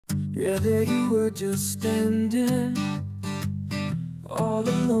Yeah, there you were just standing all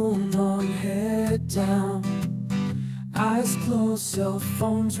alone on head down, eyes closed, cell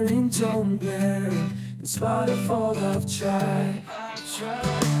phones ringtone blaring. In spite of all I've tried,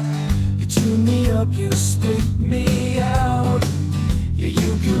 you tune me up, you spit me out. Yeah,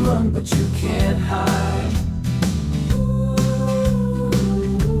 you can run but you can't hide.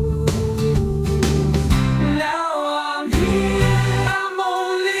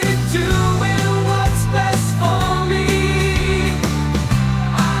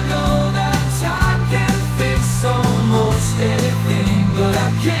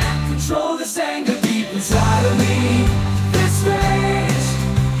 Control this anger deep inside of me, this rage.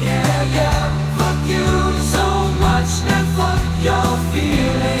 Yeah, yeah, fuck you so much and fuck your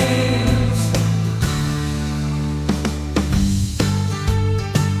feelings.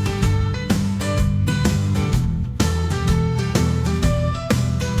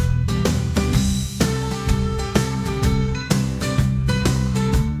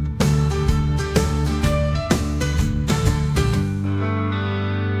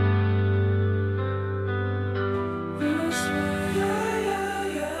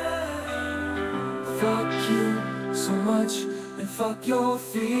 Fuck you so much and fuck your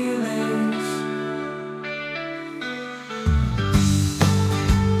feelings.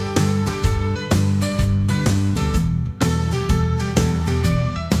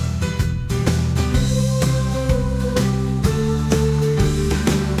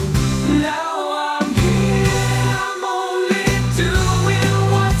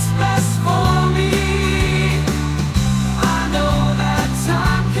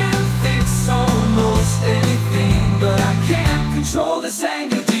 Control this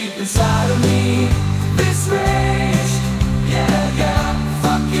anger deep inside of me, this rage. Yeah, yeah,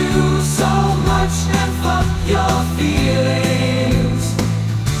 fuck you so much and fuck your feelings.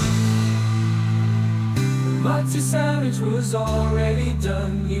 But your sandwich was already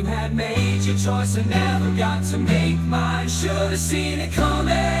done. You had made your choice and never got to make mine. Should've seen it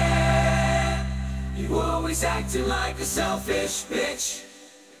coming. You always acting like a selfish bitch.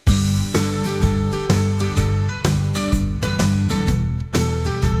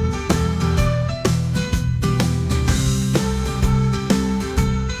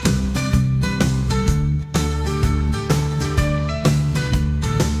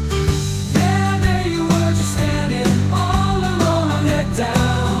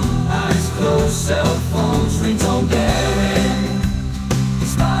 Cell phones ringtone blaring. In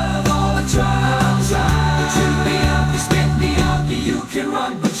spite of all the trials, you chew me up, you spit me up. You can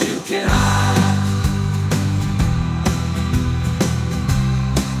run but you can hide.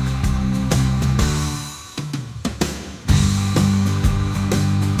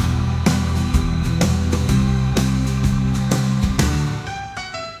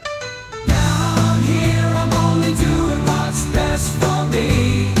 Now I'm here, I'm only doing what's best for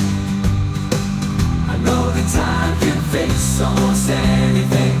me. Time can fix almost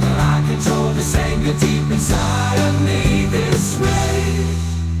anything, but I control this anger deep inside of me, this rage.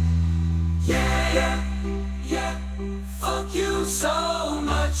 Yeah, yeah, yeah, fuck you so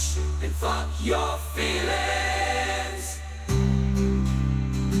much and fuck your